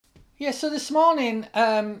Yeah, so this morning,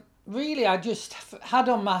 really, I just had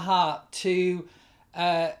on my heart to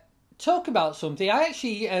uh, talk about something. I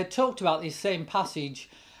actually talked about this same passage,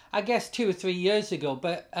 I guess, 2 or 3 years ago,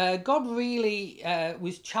 but God really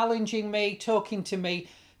was challenging me, talking to me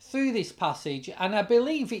through this passage, and I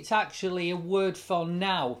believe it's actually a word for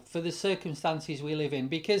now, for the circumstances we live in,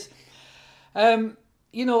 because um,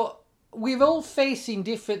 you know, we're all facing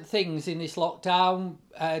different things in this lockdown,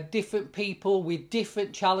 different people with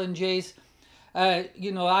different challenges.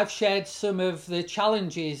 I've shared some of the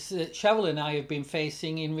challenges that Cheryl and I have been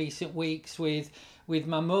facing in recent weeks with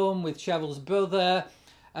my mum, with Cheryl's brother,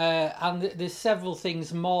 and there's several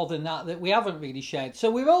things more than that we haven't really shared.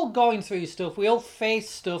 So we're all going through stuff. We all face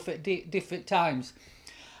stuff at different times.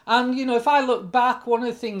 And, if I look back, one of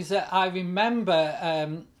the things that I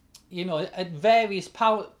remember, at various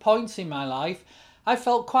points in my life, I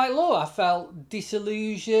felt quite low. I felt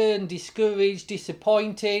disillusioned, discouraged,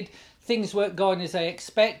 disappointed. Things weren't going as I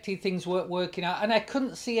expected. Things weren't working out. And I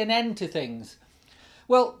couldn't see an end to things.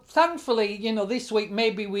 Well, thankfully, this week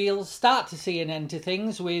maybe we'll start to see an end to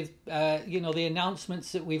things with, the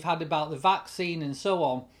announcements that we've had about the vaccine and so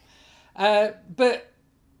on. But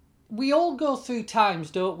we all go through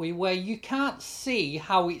times, don't we, where you can't see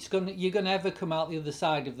how you're gonna ever come out the other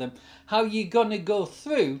side of them, how you're gonna go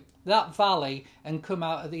through that valley and come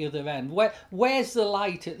out at the other end. Where's the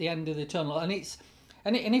light at the end of the tunnel? And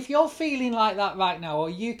if you're feeling like that right now,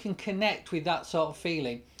 or you can connect with that sort of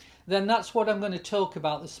feeling, then that's what I'm going to talk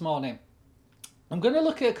about this morning. I'm going to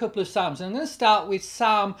look at a couple of Psalms. I'm going to start with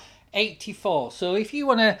Psalm 84. So if you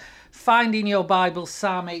want to find in your Bible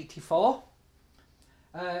Psalm 84,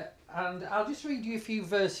 and I'll just read you a few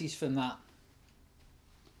verses from that.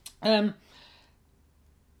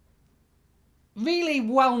 Really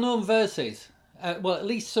well-known verses. Well, at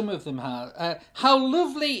least some of them are. How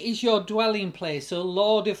lovely is your dwelling place, O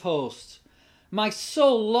Lord of hosts. My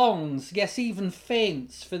soul longs, yes, even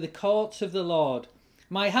faints, for the courts of the Lord.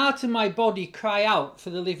 My heart and my body cry out for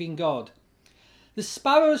the living God. The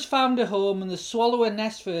sparrow has found a home, and the swallow a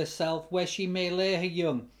nest for herself, where she may lay her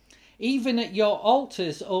young. Even at your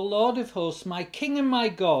altars, O Lord of hosts, my King and my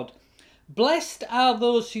God. Blessed are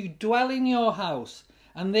those who dwell in your house,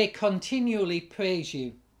 and they continually praise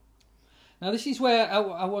you. Now this is where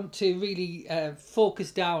I want to really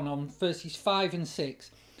focus down on verses 5 and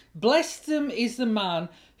 6. Blessed is the man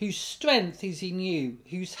whose strength is in you,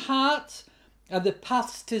 whose hearts are the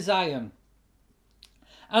paths to Zion.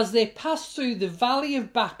 As they pass through the valley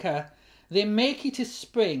of Baca, they make it a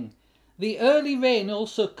spring. The early rain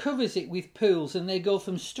also covers it with pools, and they go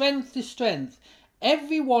from strength to strength.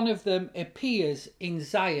 Every one of them appears in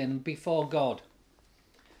Zion before God.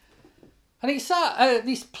 And it's at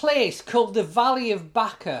this place called the Valley of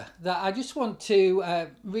Baca that I just want to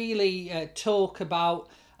really talk about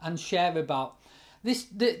and share about.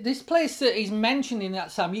 This place that is mentioned in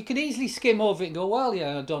that psalm, you could easily skim over it and go, well,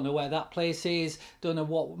 yeah, I don't know where that place is, don't know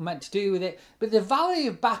what meant to do with it. But the Valley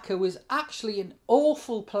of Baca was actually an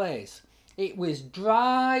awful place. It was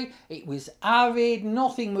dry, it was arid,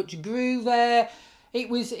 nothing much grew there. It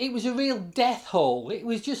was a real death hole. It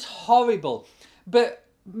was just horrible. But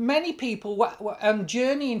many people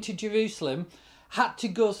journeying to Jerusalem had to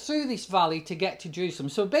go through this valley to get to Jerusalem.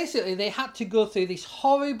 So basically they had to go through this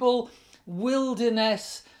horrible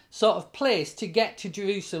wilderness sort of place to get to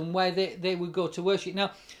Jerusalem, where they would go to worship.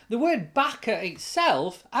 Now, the word Baca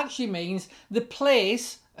itself actually means the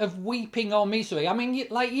place of weeping or misery. I mean,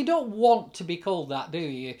 you don't want to be called that, do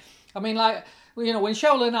you? I mean, when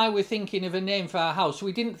Cheryl and I were thinking of a name for our house,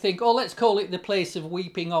 we didn't think, oh, let's call it the place of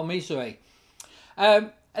weeping or misery.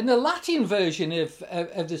 And the Latin version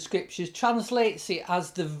of the scriptures translates it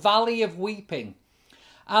as the Valley of Weeping.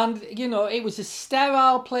 And, it was a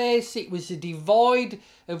sterile place, it was a devoid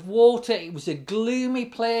of water, it was a gloomy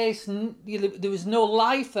place, there was no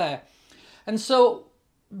life there. And so,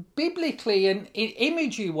 biblically and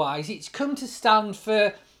imagery-wise, it's come to stand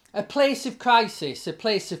for a place of crisis, a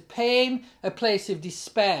place of pain, a place of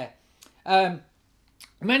despair.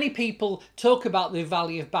 Many people talk about the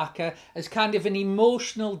Valley of Baca as kind of an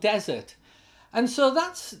emotional desert. And so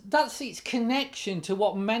that's its connection to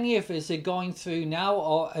what many of us are going through now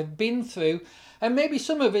or have been through, and maybe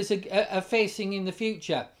some of us are facing in the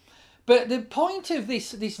future. But the point of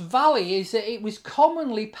this valley is that it was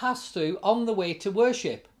commonly passed through on the way to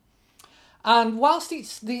worship. And whilst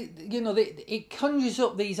it conjures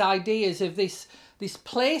up these ideas of this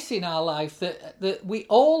place in our life that we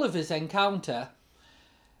all of us encounter,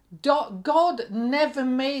 God never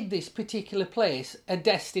made this particular place a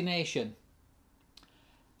destination.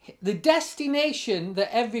 the destination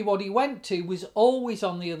that everybody went to was always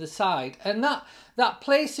on the other side. And that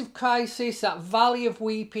place of crisis, that valley of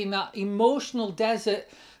weeping, that emotional desert,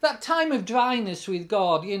 that time of dryness with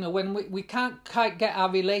God, you know, when we can't quite get our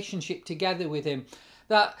relationship together with him,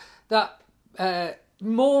 that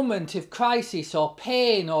moment of crisis or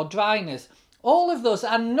pain or dryness, all of those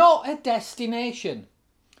are not a destination.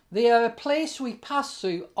 They are a place we pass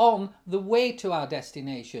through on the way to our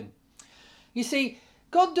destination. You see,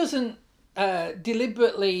 God doesn't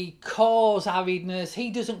deliberately cause aridness. He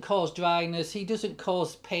doesn't cause dryness. He doesn't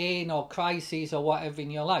cause pain or crises or whatever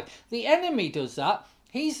in your life. The enemy does that.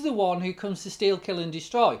 He's the one who comes to steal, kill and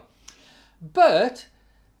destroy. But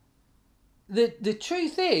the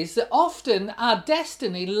truth is that often our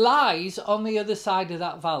destiny lies on the other side of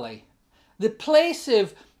that valley. The place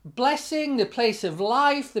of blessing, the place of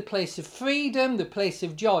life, the place of freedom, the place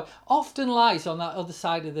of joy often lies on that other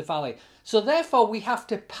side of the valley. So therefore we have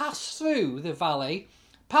to pass through the valley,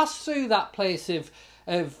 pass through that place of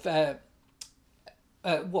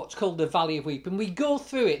what's called the valley of weeping. We go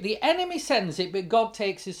through it. The enemy sends it, but God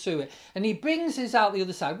takes us through it. And he brings us out the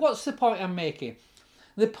other side. What's the point I'm making?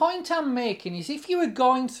 The point I'm making is if you are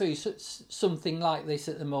going through something like this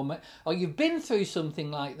at the moment, or you've been through something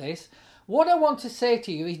like this, what I want to say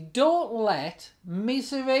to you is don't let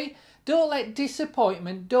misery, don't let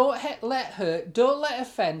disappointment, don't let hurt, don't let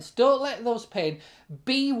offence, don't let those pain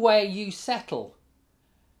be where you settle.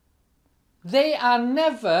 They are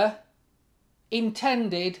never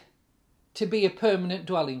intended to be a permanent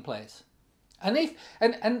dwelling place.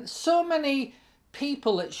 And so many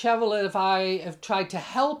people that Cheryl and I have tried to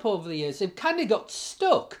help over the years have kind of got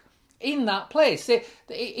stuck in that place.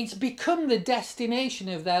 It's become the destination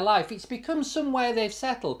of their life. It's become somewhere they've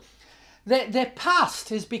settled. Their past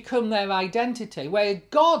has become their identity, where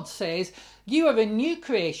God says, you are a new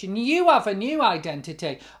creation, you have a new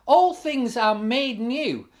identity. All things are made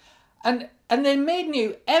new. And they're made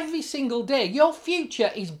new every single day. Your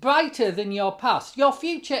future is brighter than your past. Your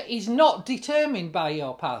future is not determined by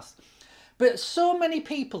your past. But so many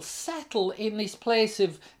people settle in this place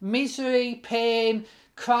of misery, pain,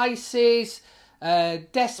 crisis,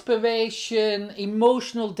 desperation,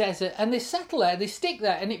 emotional desert, and they settle there, they stick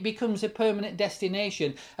there, and it becomes a permanent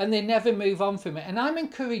destination, and they never move on from it. And I'm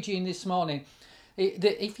encouraging this morning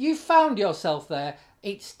that if you found yourself there,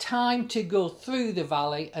 it's time to go through the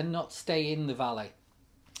valley and not stay in the valley.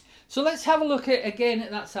 So let's have a look again at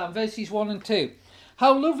that psalm, verses 1 and 2.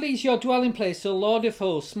 How lovely is your dwelling place, O Lord of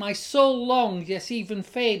hosts. My soul longs, yes, even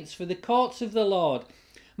faints, for the courts of the Lord.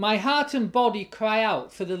 My heart and body cry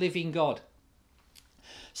out for the living God.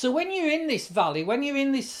 So when you're in this valley, when you're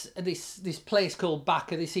in this place called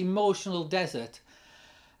Baca, this emotional desert,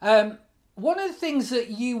 one of the things that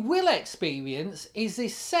you will experience is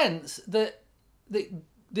this sense that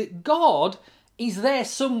God is there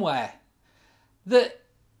somewhere, that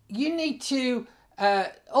you need to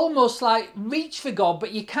almost like reach for God,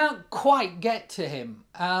 but you can't quite get to him,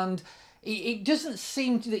 and it doesn't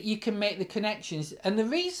seem that you can make the connections. And the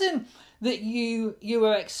reason that you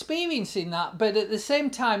are experiencing that, but at the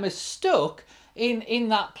same time are stuck in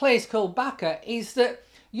that place called Baca, is that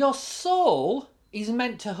your soul is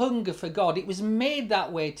meant to hunger for God. It was made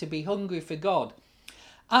that way, to be hungry for God.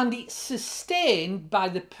 And it's sustained by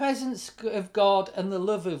the presence of God and the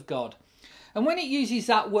love of God. And when it uses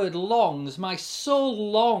that word longs, my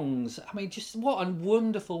soul longs. I mean, just what a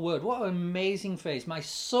wonderful word. What an amazing phrase. My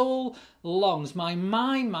soul longs. My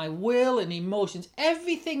mind, my will and emotions,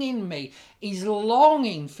 everything in me is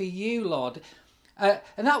longing for you, Lord. And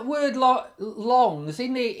that word longs,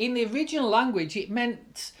 in the original language, it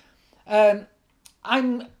meant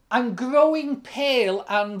I'm growing pale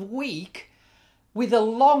and weak with a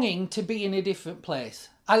longing to be in a different place.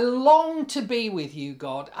 I long to be with you,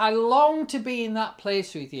 God. I long to be in that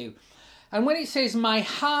place with you. And when it says my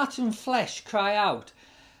heart and flesh cry out,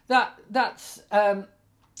 that's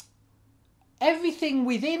everything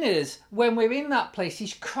within us when we're in that place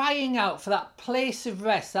is crying out for that place of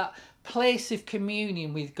rest, that place of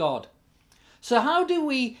communion with God. So how do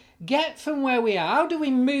we get from where we are? How do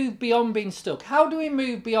we move beyond being stuck? How do we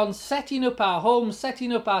move beyond setting up our home,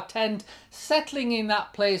 setting up our tent, settling in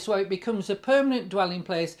that place where it becomes a permanent dwelling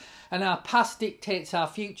place and our past dictates our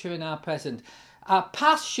future and our present? Our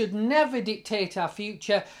past should never dictate our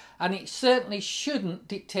future, and it certainly shouldn't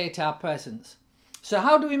dictate our present. So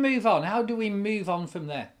how do we move on? How do we move on from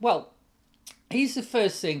there? Well, here's the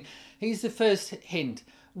first thing. Here's the first hint.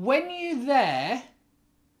 When you're there,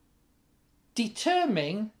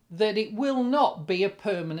 determine that it will not be a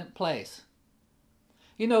permanent place.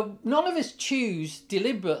 You know, none of us choose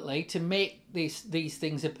deliberately to make these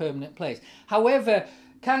things a permanent place. However,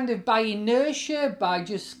 kind of by inertia, by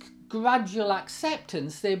just gradual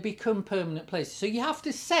acceptance, they become permanent places. So you have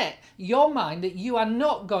to set your mind that you are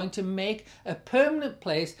not going to make a permanent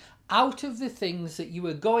place out of the things that you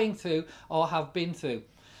are going through or have been through.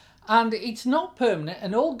 And it's not permanent,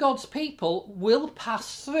 and all God's people will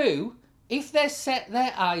pass through if they set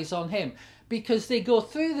their eyes on him, because they go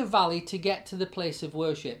through the valley to get to the place of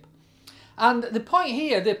worship. And the point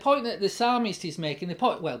here, the point that the psalmist is making, the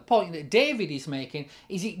point that David is making,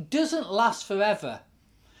 is it doesn't last forever.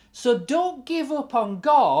 So don't give up on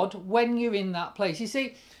God when you're in that place. You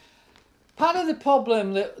see, part of the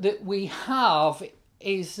problem that we have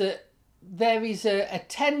is that there is a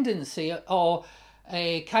tendency or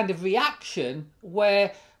a kind of reaction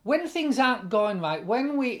where when things aren't going right,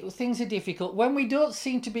 when things are difficult, when we don't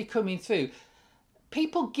seem to be coming through,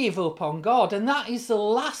 people give up on God, and that is the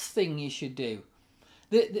last thing you should do.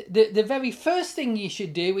 The very first thing you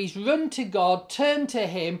should do is run to God, turn to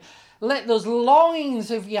him, let those longings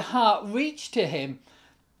of your heart reach to him.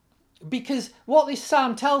 Because what this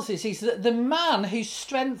psalm tells us is that the man whose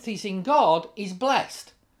strength is in God is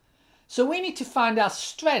blessed. So we need to find our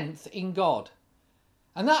strength in God.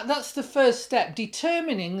 And that's the first step,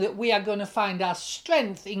 determining that we are going to find our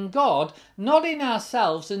strength in God, not in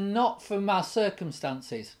ourselves and not from our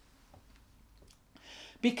circumstances.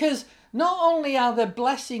 Because not only are there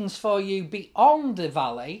blessings for you beyond the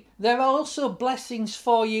valley, there are also blessings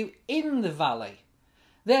for you in the valley.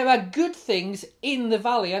 There are good things in the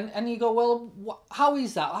valley. And you go, well, how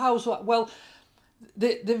is that? How's that? Well,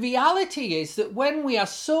 the reality is that when we are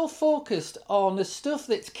so focused on the stuff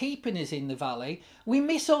that's keeping us in the valley, we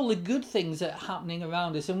miss all the good things that are happening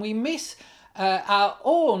around us, and we miss our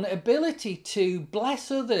own ability to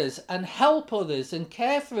bless others and help others and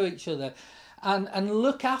care for each other and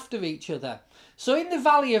look after each other. So in the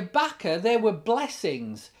valley of Baca, there were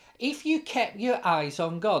blessings if you kept your eyes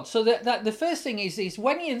on God. So that the first thing is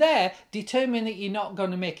when you're there, determine that you're not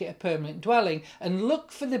going to make it a permanent dwelling, and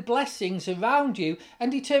look for the blessings around you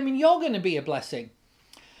and determine you're going to be a blessing.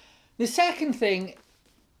 The second thing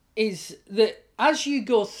is that as you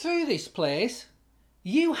go through this place,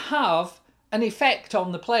 you have an effect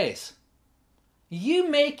on the place. You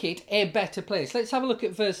make it a better place. Let's have a look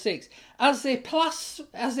at verse 6. As they pass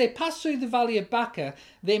through the valley of Baca,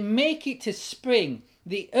 they make it to spring.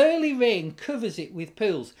 The early rain covers it with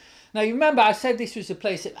pools. Now you remember I said this was a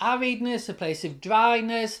place of aridness, a place of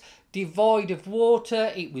dryness, devoid of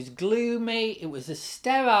water. It was gloomy. It was a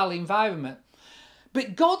sterile environment.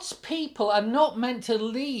 But God's people are not meant to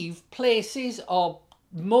leave places or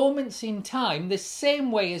moments in time the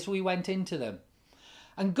same way as we went into them.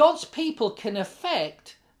 And God's people can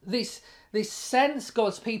affect this sense,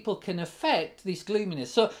 God's people can affect this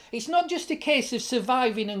gloominess. So it's not just a case of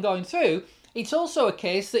surviving and going through. It's also a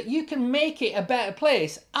case that you can make it a better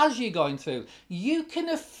place as you're going through. You can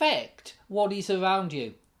affect what is around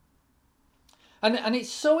you. And it's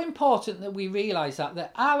so important that we realise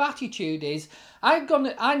that our attitude is, I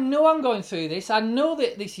know I'm going through this, I know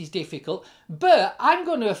that this is difficult, but I'm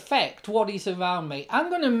going to affect what is around me. I'm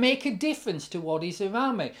going to make a difference to what is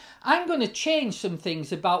around me. I'm going to change some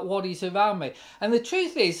things about what is around me. And the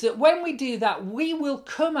truth is that when we do that, we will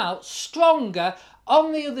come out stronger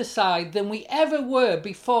on the other side than we ever were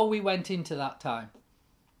before we went into that time.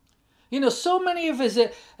 You know, so many of us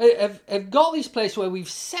have got this place where we've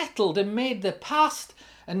settled and made the past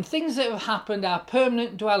and things that have happened our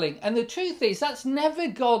permanent dwelling. And the truth is, that's never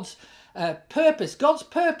God's purpose. God's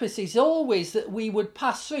purpose is always that we would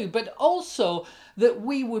pass through, but also that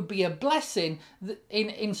we would be a blessing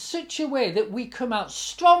in such a way that we come out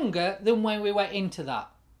stronger than when we went into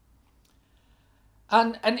that.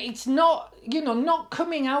 And it's not, not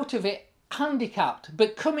coming out of it handicapped,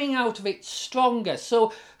 but coming out of it stronger.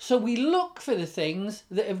 So we look for the things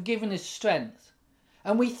that have given us strength,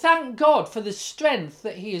 and we thank God for the strength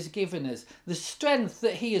that he has given us, the strength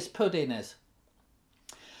that he has put in us.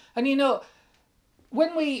 And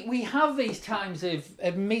when we have these times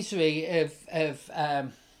of misery, of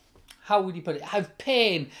how would you put it, of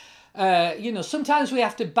pain, sometimes we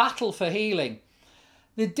have to battle for healing.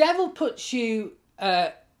 The devil puts you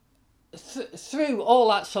through all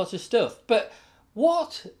that sort of stuff. But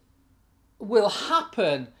what will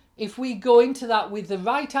happen if we go into that with the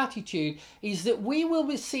right attitude is that we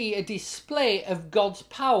will see a display of God's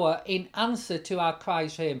power in answer to our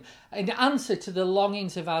cries for him, in answer to the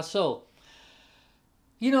longings of our soul.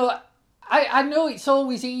 I know it's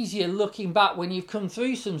always easier looking back when you've come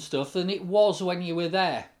through some stuff than it was when you were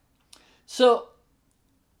there. So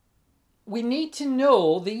we need to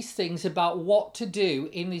know these things about what to do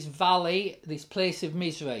in this valley, this place of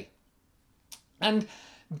misery. And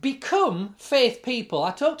become faith people.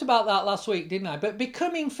 I talked about that last week, didn't I? But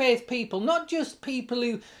becoming faith people, not just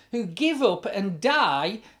people who give up and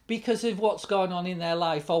die because of what's going on in their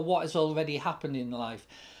life or what has already happened in life,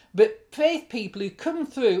 but faith people who come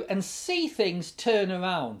through and see things turn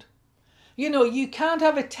around. You know, you can't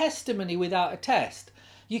have a testimony without a test.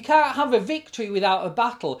 You can't have a victory without a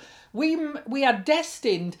battle. We are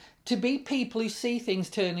destined to be people who see things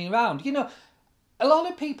turning around. You know, a lot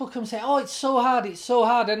of people come say, oh, it's so hard, it's so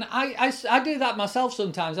hard. And I do that myself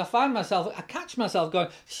sometimes. I catch myself going,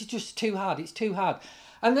 this is just too hard, it's too hard.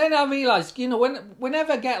 And then I realise, you know,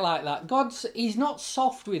 whenever I get like that, he's not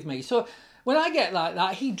soft with me. So when I get like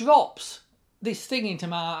that, he drops this thing into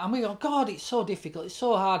my heart, and we go, God, it's so difficult, it's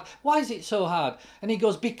so hard. Why is it so hard? And he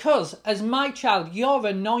goes, because as my child, you're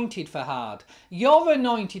anointed for hard. You're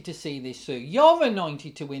anointed to see this through. You're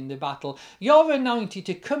anointed to win the battle. You're anointed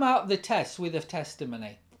to come out of the test with a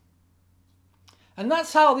testimony. And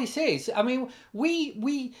that's how this is. I mean,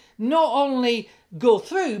 we not only go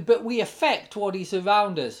through, but we affect what is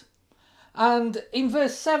around us. And in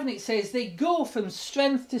verse 7 it says, they go from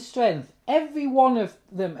strength to strength. Every one of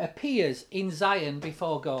them appears in Zion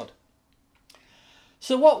before God.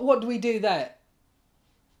 So what do we do there?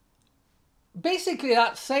 Basically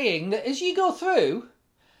that's saying that as you go through,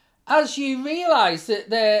 as you realise that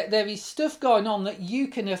there is stuff going on that you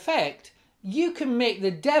can affect, you can make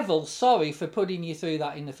the devil sorry for putting you through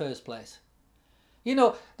that in the first place. You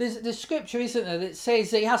know, there's the scripture, isn't there, that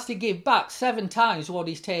says that he has to give back 7 times what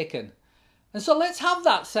he's taken. And so let's have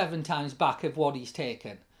that 7 times back of what he's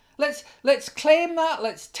taken. Let's claim that,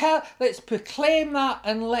 let's proclaim that,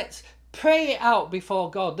 and let's pray it out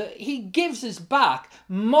before God that he gives us back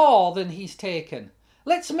more than he's taken.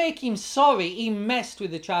 Let's make him sorry he messed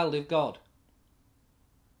with the child of God.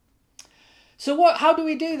 So how do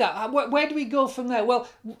we do that? Where do we go from there? Well,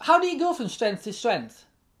 how do you go from strength to strength?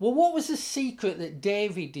 Well, what was the secret that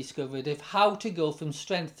David discovered of how to go from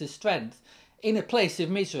strength to strength in a place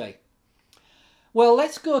of misery? Well,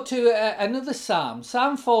 let's go to another psalm,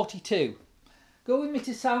 Psalm 42. Go with me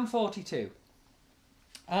to Psalm 42.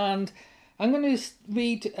 And I'm going to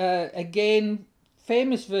read again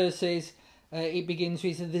famous verses. It begins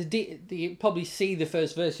with, you probably see the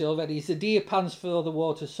first verse already. It's the deer pants for the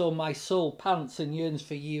water, so my soul pants and yearns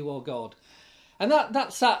for you, O God. And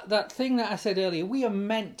that's that thing that I said earlier. We are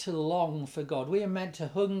meant to long for God. We are meant to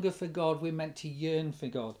hunger for God. We're meant to yearn for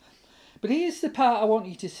God. But here's the part I want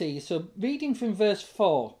you to see. So reading from verse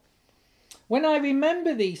 4. When I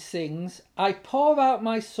remember these things, I pour out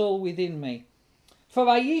my soul within me. For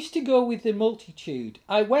I used to go with the multitude.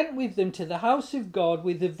 I went with them to the house of God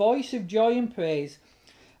with the voice of joy and praise,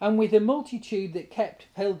 and with a multitude that kept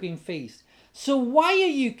pilgrim feast. So why are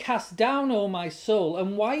you cast down, O my soul,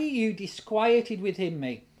 and why are you disquieted within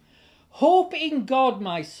me? Hope in God,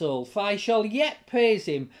 my soul, for I shall yet praise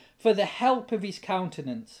him for the help of his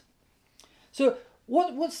countenance. So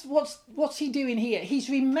what's he doing here? He's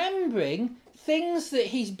remembering things that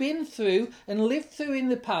he's been through and lived through in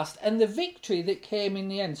the past, and the victory that came in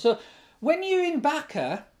the end. So when you're in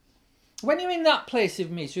Baca, when you're in that place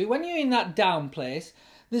of misery, when you're in that down place,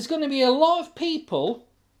 there's going to be a lot of people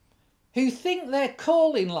who think their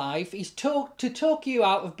call in life is to talk you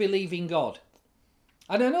out of believing God.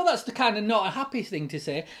 And I know that's the kind of not a happy thing to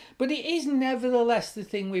say, but it is nevertheless the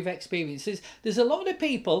thing we've experienced. There's a lot of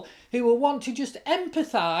people who will want to just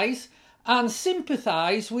empathise and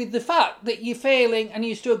sympathise with the fact that you're failing and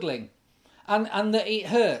you're struggling and that it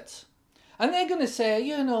hurts. And they're going to say,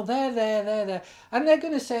 you know, there. And they're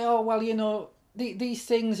going to say, oh, well, you know, these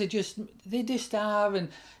things are just, they just are. And,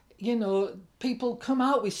 you know, people come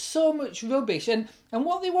out with so much rubbish. And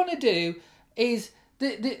what they want to do is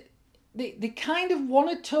they kind of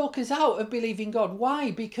want to talk us out of believing God.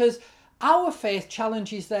 Why? Because our faith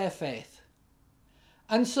challenges their faith.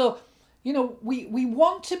 And so, you know, we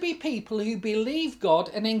want to be people who believe God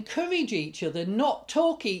and encourage each other, not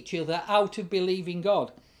talk each other out of believing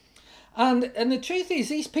God. And the truth is,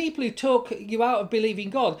 these people who talk you out of believing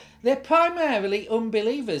God, they're primarily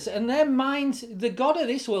unbelievers, and their minds, the God of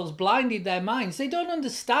this world's blinded their minds. They don't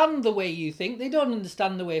understand the way you think. They don't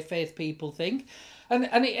understand the way faith people think. And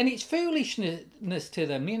it's foolishness to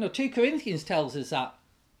them. You know, 2 Corinthians tells us that.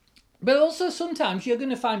 But also sometimes you're going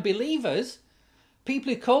to find believers,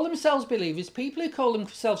 people who call themselves believers, people who call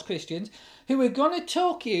themselves Christians, who are going to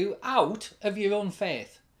talk you out of your own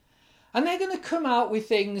faith. And they're going to come out with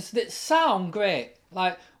things that sound great.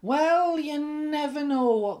 Like, well, you never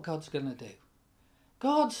know what God's going to do.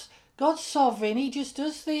 God's God's sovereign. He just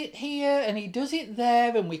does it here and he does it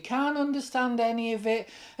there and we can't understand any of it.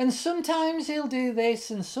 And sometimes he'll do this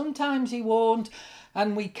and sometimes he won't.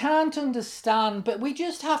 And we can't understand, but we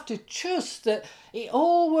just have to trust that it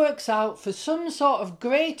all works out for some sort of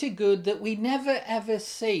greater good that we never ever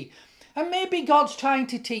see. And maybe God's trying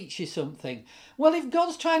to teach you something. Well, if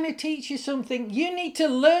God's trying to teach you something, you need to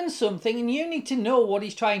learn something and you need to know what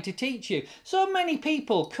he's trying to teach you. So many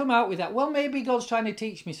people come out with that. Well, maybe God's trying to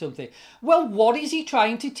teach me something. Well, what is he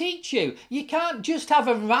trying to teach you? You can't just have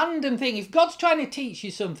a random thing. If God's trying to teach you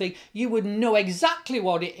something, you would know exactly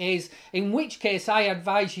what it is, in which case I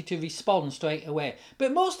advise you to respond straight away.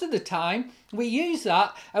 But most of the time, we use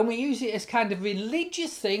that and we use it as kind of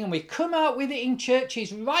religious thing and we come out with it in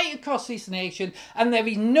churches right across this nation, and there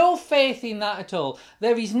is no faith in that at all.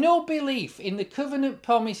 There is no belief in the covenant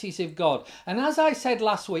promises of God. And as I said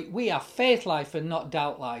last week, we are faith life and not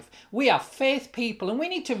doubt life. We are faith people and we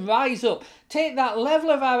need to rise up, take that level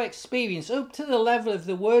of our experience up to the level of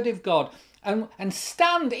the Word of God and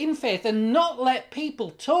stand in faith and not let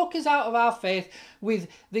people talk us out of our faith with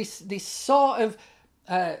this sort of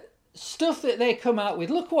stuff that they come out with.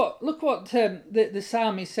 Look what the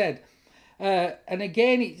psalmist said. And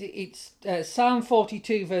again, it's Psalm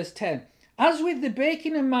 42 verse 10. As with the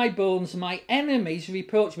breaking of my bones, my enemies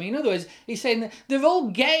reproach me. In other words, he's saying that they're all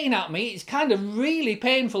getting at me. It's kind of really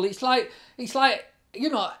painful. It's like you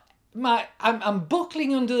know, I'm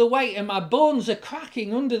buckling under the weight and my bones are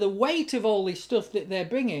cracking under the weight of all this stuff that they're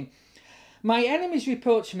bringing. My enemies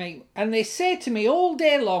reproach me and they say to me all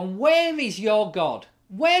day long, where is your God?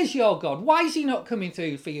 Where's your God? Why is he not coming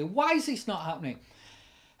through for you? Why is this not happening?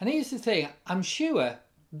 And here's the thing, I'm sure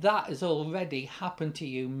that has already happened to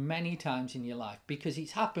you many times in your life, because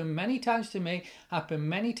it's happened many times to me, happened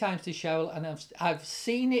many times to Cheryl, and I've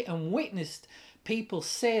seen it and witnessed people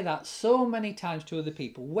say that so many times to other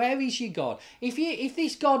people. Where is your God? If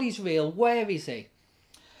this God is real, where is he?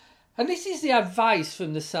 And this is the advice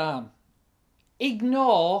from the psalm.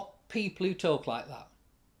 Ignore people who talk like that.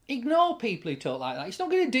 Ignore people who talk like that. It's not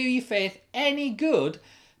going to do your faith any good,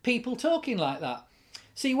 people talking like that.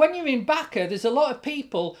 See, when you're in Baca, there's a lot of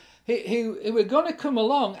people who are going to come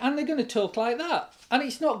along and they're going to talk like that. And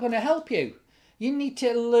it's not going to help you. You need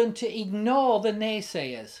to learn to ignore the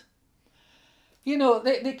naysayers. You know,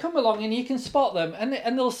 they come along and you can spot them and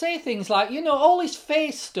they'll say things like, you know, all this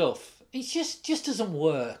faith stuff, it just doesn't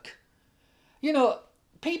work. You know,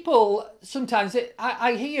 people sometimes,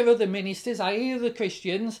 I hear other ministers, I hear other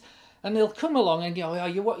Christians, and they'll come along and go, oh,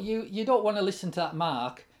 you don't want to listen to that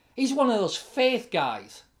Mark. He's one of those faith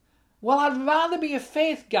guys. Well, I'd rather be a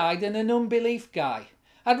faith guy than an unbelief guy.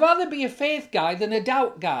 I'd rather be a faith guy than a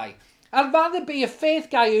doubt guy. I'd rather be a faith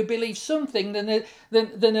guy who believes something than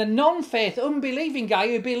a non-faith, unbelieving guy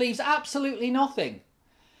who believes absolutely nothing.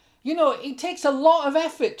 You know, it takes a lot of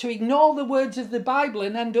effort to ignore the words of the Bible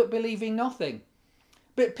and end up believing nothing.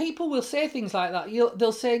 But people will say things like that.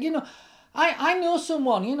 They'll say, you know, I know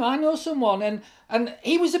someone, and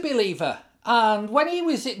he was a believer. And when he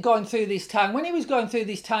was going through this time,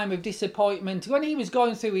 of disappointment, when he was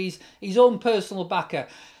going through his own personal Baca,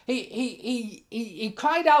 he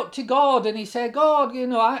cried out to God and he said, God, you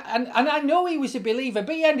know, and I know he was a believer,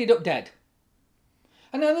 but he ended up dead.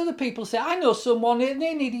 And then other people say, I know someone, and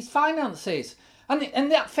they need his finances.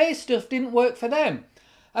 And that faith stuff didn't work for them.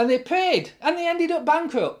 And they prayed and they ended up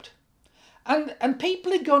bankrupt. And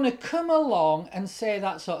people are going to come along and say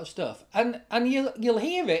that sort of stuff. And you'll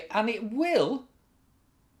hear it and it will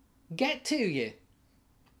get to you.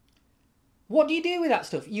 What do you do with that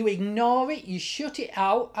stuff? You ignore it, you shut it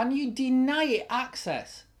out, and you deny it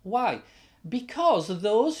access. Why? Because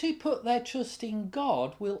those who put their trust in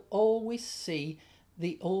God will always see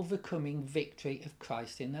the overcoming victory of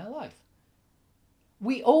Christ in their life.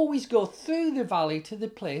 We always go through the valley to the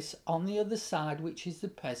place on the other side, which is the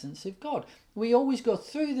presence of God. We always go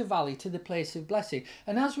through the valley to the place of blessing.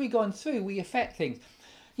 And as we're going through, we affect things.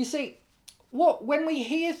 You see, when we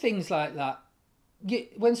hear things like that,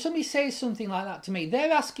 when somebody says something like that to me,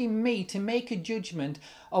 they're asking me to make a judgment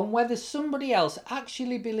on whether somebody else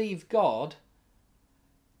actually believes God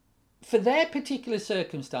for their particular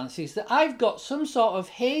circumstances that I've got some sort of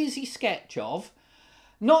hazy sketch of,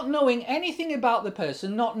 not knowing anything about the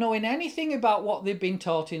person, not knowing anything about what they've been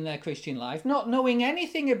taught in their Christian life, not knowing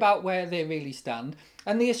anything about where they really stand,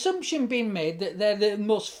 and the assumption being made that they're the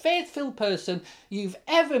most faithful person you've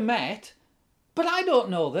ever met, but I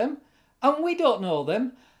don't know them, and we don't know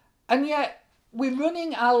them, and yet we're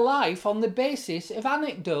running our life on the basis of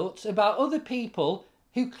anecdotes about other people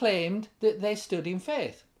who claimed that they stood in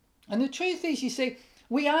faith. And the truth is, you see,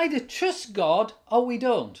 we either trust God or we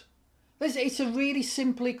don't. It's a really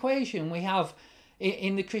simple equation we have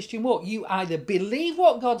in the Christian walk. You either believe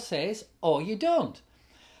what God says or you don't.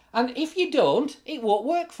 And if you don't, it won't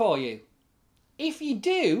work for you. If you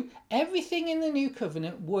do, everything in the new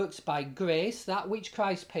covenant works by grace, that which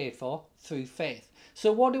Christ paid for, through faith.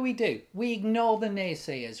 So what do? We ignore the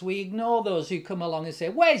naysayers. We ignore those who come along and say,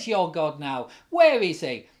 where's your God now? Where is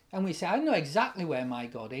he? And we say, I know exactly where my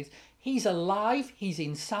God is. He's alive. He's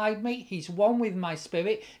inside me. He's one with my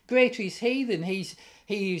spirit. Greater is he than he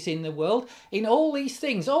is in the world. In all these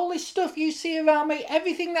things, all this stuff you see around me,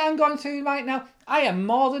 everything that I'm going through right now, I am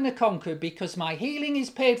more than a conqueror because my healing is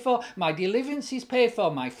paid for, my deliverance is paid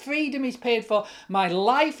for, my freedom is paid for, my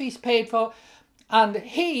life is paid for. And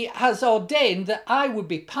he has ordained that I would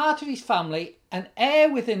be part of his family, an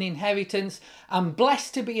heir with an inheritance, and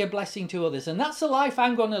blessed to be a blessing to others. And that's the life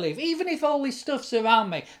I'm going to live. Even if all this stuff's around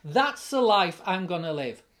me, that's the life I'm going to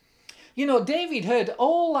live. You know, David heard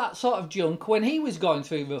all that sort of junk when he was going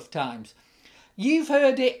through rough times. You've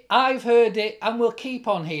heard it, I've heard it, and we'll keep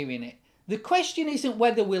on hearing it. The question isn't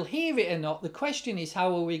whether we'll hear it or not. The question is,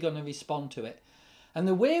 how are we going to respond to it? And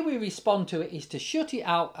the way we respond to it is to shut it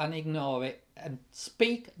out and ignore it and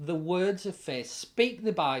speak the words of faith, speak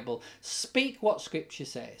the Bible, speak what Scripture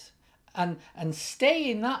says, and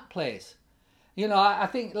stay in that place. You know, I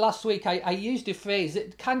think last week I used a phrase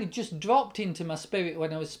that kind of just dropped into my spirit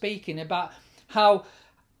when I was speaking about how,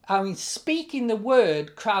 speaking the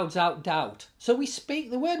word crowds out doubt. So we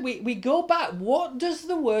speak the word, we go back. What does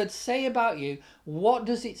the word say about you? What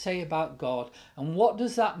does it say about God? And what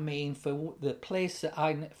does that mean for the place that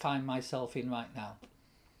I find myself in right now?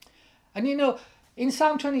 And you know, in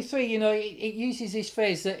Psalm 23, you know, it uses this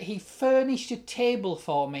phrase that he furnished a table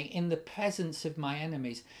for me in the presence of my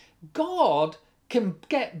enemies. God can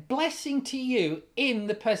get blessing to you in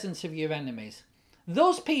the presence of your enemies.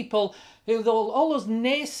 Those people, all those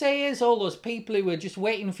naysayers, all those people who are just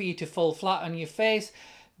waiting for you to fall flat on your face,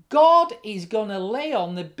 God is going to lay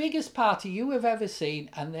on the biggest party you have ever seen,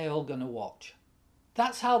 and they're all going to watch.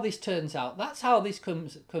 That's how this turns out. That's how this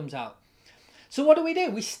comes out. So what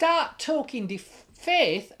do? We start talking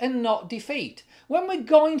faith and not defeat. When we're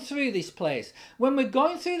going through this place, when we're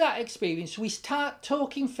going through that experience, we start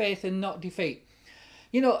talking faith and not defeat.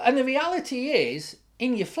 You know, and the reality is,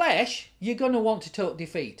 in your flesh, you're going to want to talk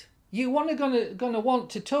defeat. You're going to want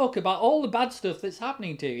to talk about all the bad stuff that's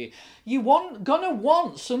happening to you. You're going to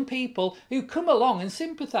want some people who come along and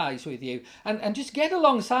sympathise with you and just get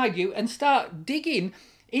alongside you and start digging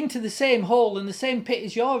into the same hole and the same pit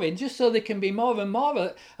as you're in, just so there can be more and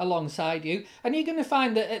more alongside you. And you're going to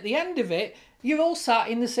find that at the end of it, you're all sat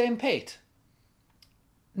in the same pit.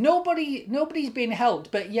 Nobody's been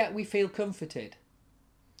helped, but yet we feel comforted.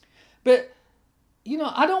 But, you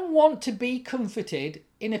know, I don't want to be comforted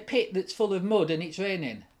in a pit that's full of mud and it's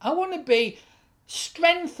raining. I want to be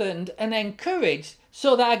strengthened and encouraged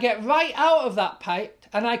so that I get right out of that pit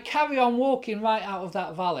and I carry on walking right out of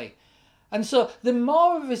that valley. And so the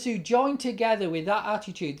more of us who join together with that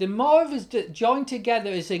attitude, the more of us that join together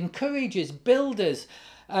as encouragers, builders,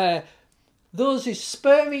 those who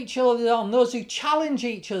spur each other on, those who challenge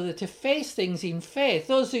each other to face things in faith,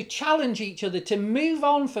 those who challenge each other to move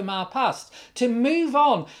on from our past, to move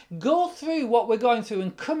on, go through what we're going through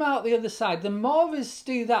and come out the other side. The more of us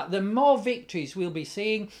do that, the more victories we'll be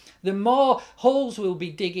seeing, the more holes we'll be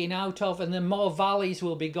digging out of, and the more valleys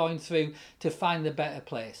we'll be going through to find the better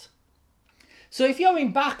place. So if you're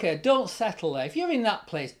in Baca, don't settle there. If you're in that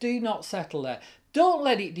place, do not settle there. Don't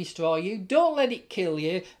let it destroy you. Don't let it kill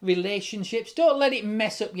your relationships. Don't let it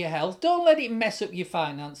mess up your health. Don't let it mess up your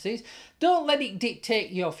finances. Don't let it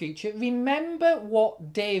dictate your future. Remember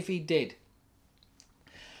what David did.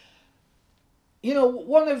 You know,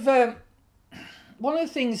 one of the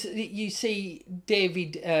things that you see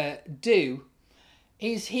David do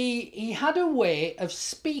is he had a way of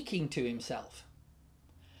speaking to himself.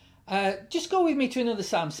 Just go with me to another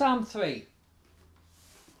Psalm, Psalm 3.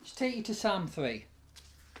 Just take you to Psalm 3.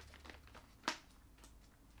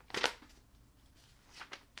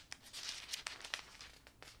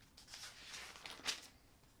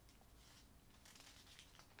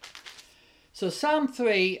 So Psalm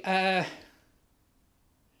 3,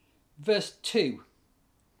 verse 2.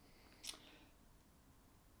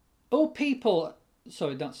 O people,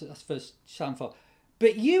 sorry, that's verse Psalm 4.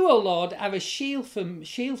 But you, O Lord, are a shield for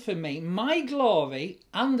me, my glory,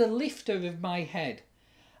 and the lifter of my head.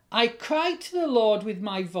 I cried to the Lord with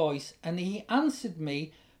my voice, and he answered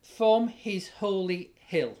me from his holy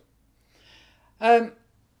hill. You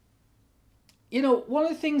know, one of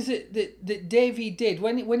the things that David did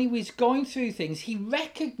when he was going through things, he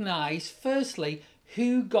recognised firstly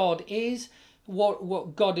who God is,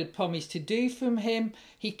 what God had promised to do from him.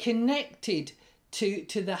 He connected to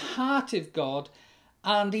the heart of God,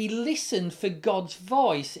 and he listened for God's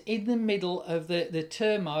voice in the middle of the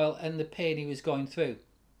turmoil and the pain he was going through.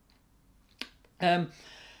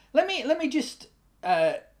 Let me just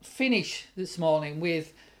finish this morning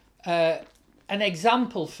with an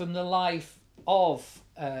example from the life of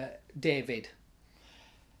David.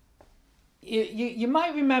 You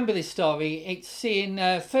might remember this story. It's in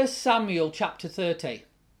 1 Samuel chapter 30.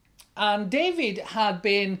 And David had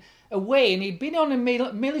been away, and he'd been on a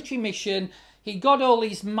military mission. He got all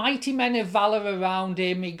these mighty men of valor around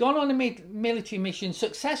him. He'd gone on a military mission,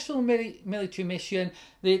 successful military mission.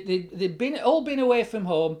 They'd all been away from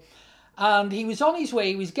home. And he was on his way.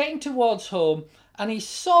 He was getting towards home. And he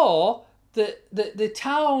saw that the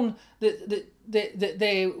town that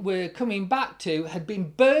they were coming back to had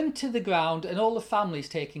been burned to the ground, and all the families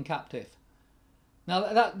taken captive.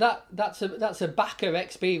 Now that's a backer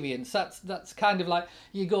experience. That's kind of like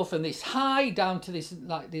you go from this high down to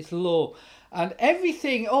this low, and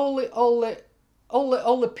everything, all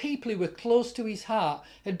the people who were close to his heart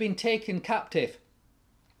had been taken captive.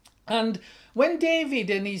 And when David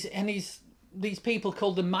and these people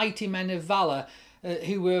called the mighty men of valor,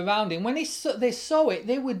 who were around him, when they saw it,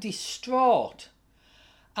 they were distraught.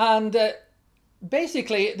 And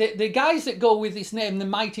basically, the guys that go with this name, the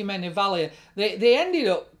mighty men of valor, they ended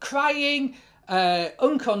up crying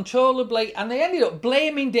uncontrollably, and they ended up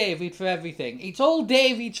blaming David for everything. It's all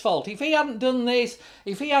David's fault. If he hadn't done this,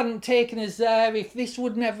 if he hadn't taken us there, if this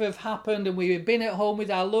would never have happened, and we had been at home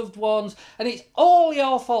with our loved ones, and it's all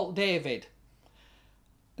your fault, David.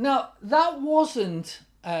 Now, that wasn't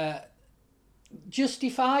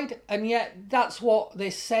justified, and yet that's what they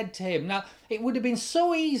said to him. Now, it would have been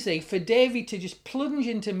so easy for David to just plunge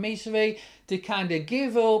into misery, to kind of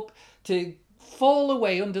give up, to fall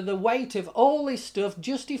away under the weight of all this stuff,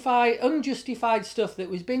 justified, unjustified stuff that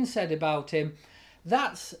was being said about him.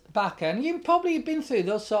 That's back, and you've probably been through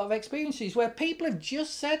those sort of experiences where people have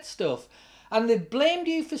just said stuff, and they've blamed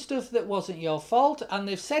you for stuff that wasn't your fault, and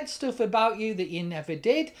they've said stuff about you that you never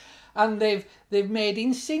did, and they've made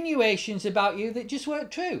insinuations about you that just weren't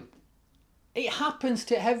true. It happens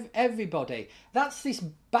to everybody. That's this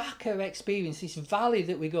backer experience, this valley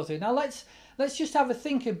that we go through. Now let's just have a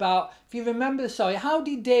think about, if you remember the story, how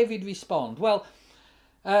did David respond? Well,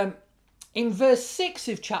 in verse 6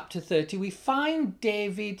 of chapter 30, we find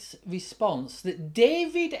David's response, that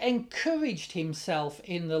David encouraged himself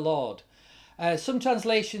in the Lord. Some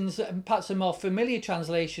translations, perhaps a more familiar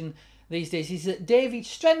translation these days, is that David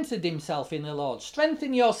strengthened himself in the Lord.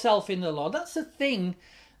 Strengthen yourself in the Lord. That's the thing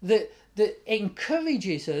that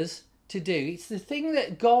encourages us to do. It's the thing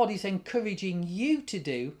that God is encouraging you to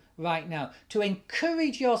do right now, to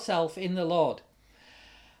encourage yourself in the Lord.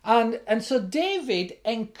 And so David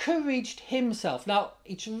encouraged himself. Now,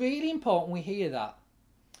 it's really important we hear that.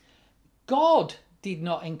 God did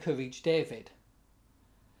not encourage David.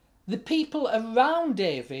 The people around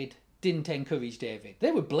David didn't encourage David.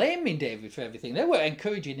 They were blaming David for everything. They weren't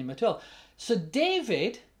encouraging him at all. So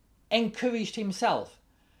David encouraged himself.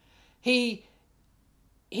 He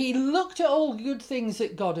looked at all good things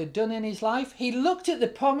that God had done in his life. He looked at the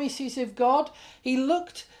promises of God. He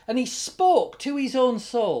looked and he spoke to his own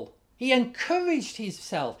soul. He encouraged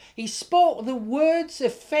himself. He spoke the words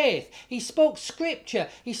of faith. He spoke scripture.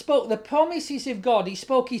 He spoke the promises of God. He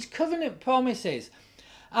spoke his covenant promises.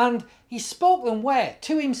 And he spoke them where?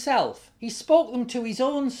 To himself. He spoke them to his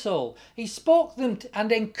own soul. He spoke them and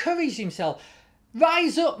encouraged himself.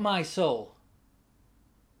 Rise up, my soul.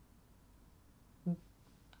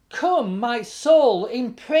 Come, my soul,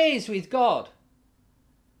 in praise with God.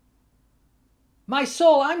 My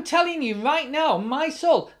soul, I'm telling you right now, my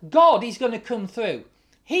soul, God is going to come through.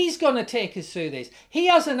 He's going to take us through this. He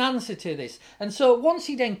has an answer to this. And so once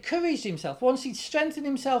he'd encouraged himself, once he'd strengthened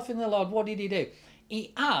himself in the Lord, what did he do?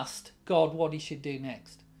 He asked God what he should do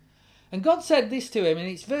next. And God said this to him, and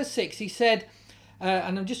it's verse 6. He said,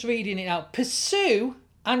 and I'm just reading it out, pursue,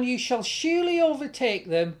 and you shall surely overtake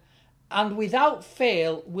them, and without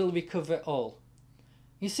fail will recover it all.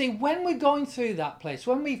 You see, when we're going through that place,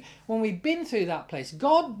 when we've been through that place,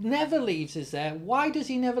 God never leaves us there. Why does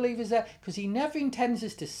he never leave us there? Because he never intends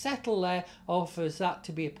us to settle there or for us that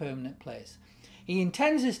to be a permanent place. He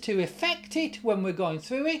intends us to effect it when we're going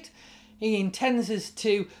through it. He intends us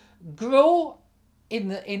to grow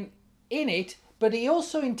in it, but he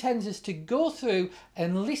also intends us to go through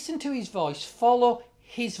and listen to his voice, follow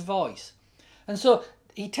his voice. And so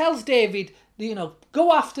he tells David,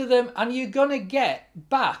 go after them, and you're going to get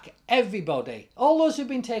back everybody. All those who've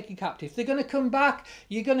been taken captive, they're going to come back.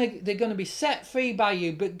 They're going to be set free by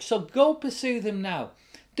you. But so go pursue them now.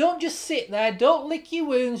 Don't just sit there. Don't lick your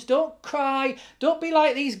wounds. Don't cry. Don't be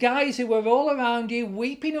like these guys who were all around you,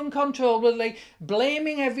 weeping uncontrollably,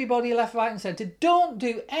 blaming everybody left, right, and centre. Don't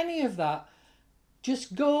do any of that.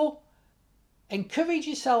 Just go, encourage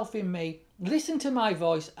yourself in me, listen to my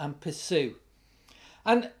voice, and pursue.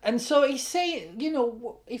 And so he's saying,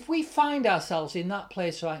 if we find ourselves in that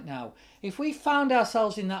place right now, if we found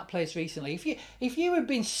ourselves in that place recently, if you have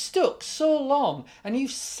been stuck so long and you've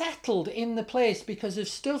settled in the place because of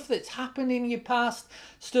stuff that's happened in your past,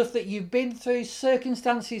 stuff that you've been through,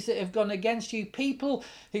 circumstances that have gone against you, people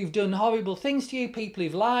who've done horrible things to you, people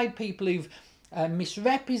who've lied, people who've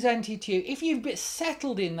misrepresented you, if you've been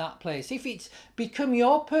settled in that place, if it's become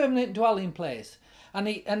your permanent dwelling place, and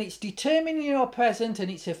it's determining your present and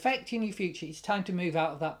it's affecting your future, it's time to move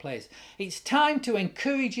out of that place. It's time to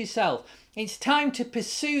encourage yourself. It's time to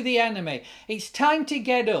pursue the enemy. It's time to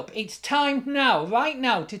get up. It's time now, right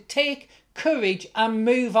now, to take courage and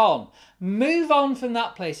move on. Move on from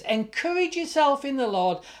that place. Encourage yourself in the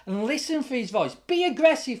Lord and listen for his voice. Be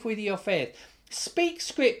aggressive with your faith. Speak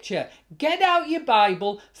scripture, get out your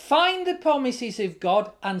Bible, find the promises of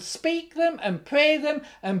God and speak them and pray them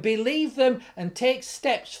and believe them and take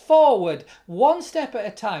steps forward, one step at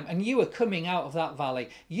a time, and you are coming out of that valley.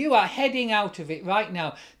 You are heading out of it right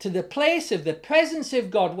now to the place of the presence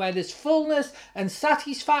of God where there's fullness and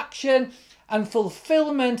satisfaction and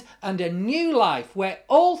fulfillment and a new life where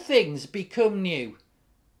all things become new.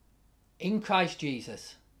 In Christ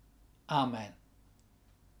Jesus. Amen.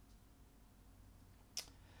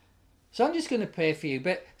 So I'm just going to pray for you.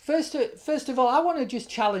 But first of all, I want to just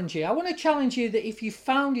challenge you. I want to challenge you that if you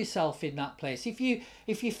found yourself in that place, if you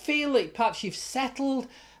feel that perhaps you've settled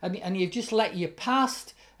and you've just let your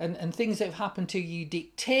past and things that have happened to you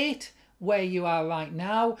dictate where you are right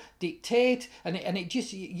now, dictate, and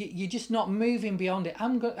you're just not moving beyond it.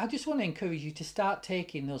 I just want to encourage you to start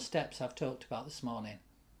taking those steps I've talked about this morning.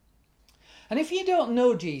 And if you don't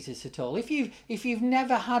know Jesus at all, if you've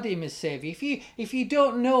never had him as Saviour, if you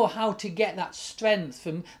don't know how to get that strength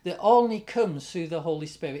that only comes through the Holy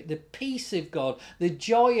Spirit, the peace of God, the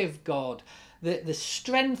joy of God, the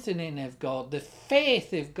strengthening of God, the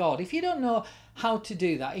faith of God, if you don't know how to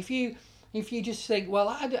do that, if you just think, well,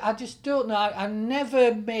 I just don't know, I've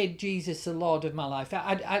never made Jesus the Lord of my life,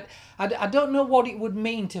 I don't know what it would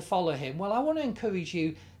mean to follow him, well, I want to encourage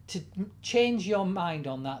you to change your mind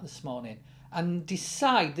on that this morning. And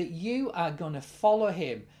decide that you are going to follow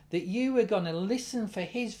him, that you are going to listen for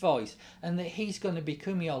his voice, and that he's going to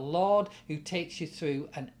become your Lord who takes you through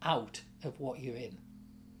and out of what you're in.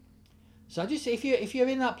 So if you're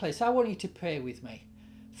in that place, I want you to pray with me.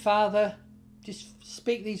 Father, just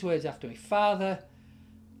speak these words after me. Father,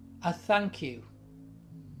 I thank you.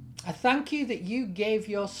 I thank you that you gave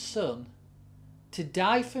your Son to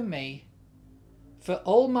die for me, for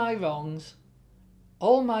all my wrongs,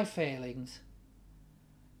 all my failings,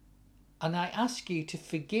 and I ask you to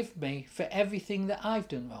forgive me for everything that I've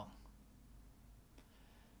done wrong.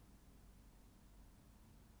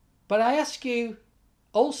 But I ask you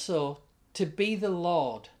also to be the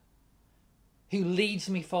Lord who leads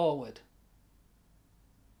me forward.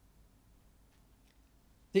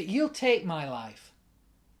 That you'll take my life.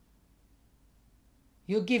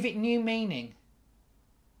 You'll give it new meaning,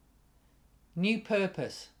 new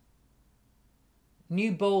purpose,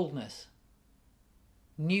 new boldness,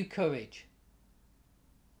 new courage,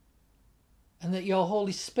 and that your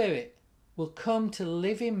Holy Spirit will come to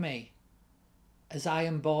live in me as I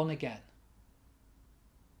am born again,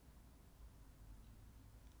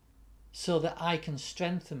 so that I can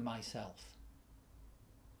strengthen myself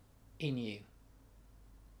in you.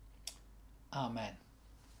 Amen.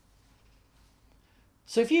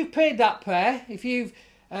 So if you've prayed that prayer, if you've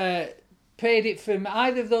prayed it from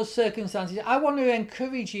either of those circumstances, I want to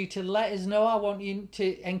encourage you to let us know. I want you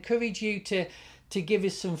to encourage you to give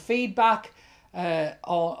us some feedback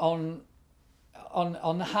on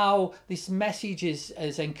how this message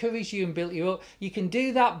has encouraged you and built you up. You can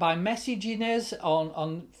do that by messaging us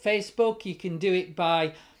on Facebook. You can do it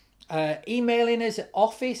by emailing us at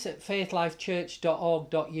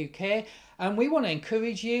office@faithlifechurch.org.uk. And we want to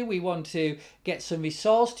encourage you. We want to get some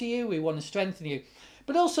resource to you. We want to strengthen you.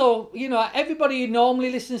 But also, everybody who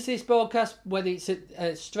normally listens to this broadcast, whether it's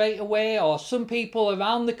straight away or some people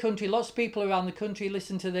around the country, lots of people around the country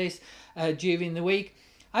listen to this during the week.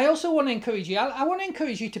 I also want to encourage you. I want to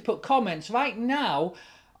encourage you to put comments right now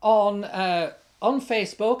on on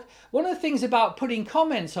Facebook. One of the things about putting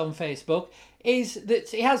comments on Facebook is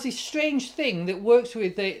that it has this strange thing that works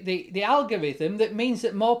with the algorithm that means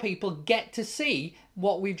that more people get to see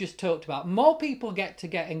what we've just talked about. More people get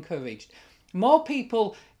encouraged. More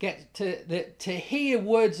people get to hear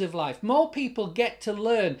words of life. More people get to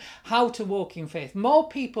learn how to walk in faith. More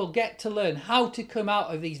people get to learn how to come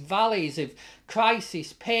out of these valleys of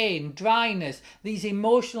crisis, pain, dryness, these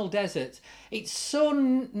emotional deserts. It's so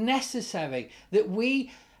necessary that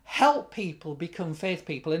we help people become faith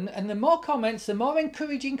people. And the more comments, the more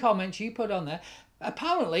encouraging comments you put on there,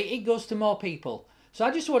 apparently it goes to more people. So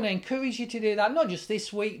I just want to encourage you to do that, not just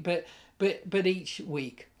this week, but each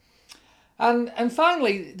week. And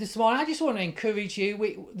finally, this morning, I just want to encourage you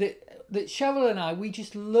that Cheryl and I, we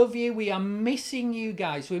just love you. We are missing you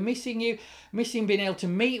guys. We're missing you, missing being able to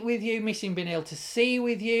meet with you, missing being able to see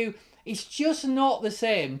with you. It's just not the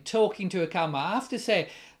same talking to a camera. I have to say,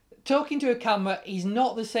 talking to a camera is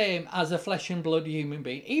not the same as a flesh and blood human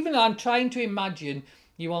being. Even though I'm trying to imagine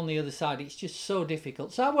you on the other side, it's just so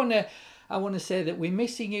difficult. So I want to say that we're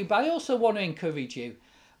missing you, but I also want to encourage you.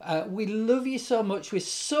 We love you so much. We're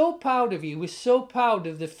so proud of you. We're so proud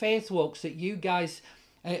of the faith walks that you guys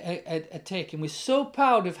are taking. We're so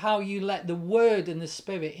proud of how you let the Word and the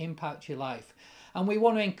Spirit impact your life. And we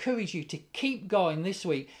want to encourage you to keep going this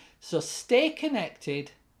week. So stay connected.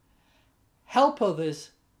 Help others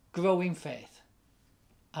grow in faith.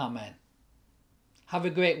 Amen. Have a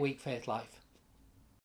great week, Faith Life.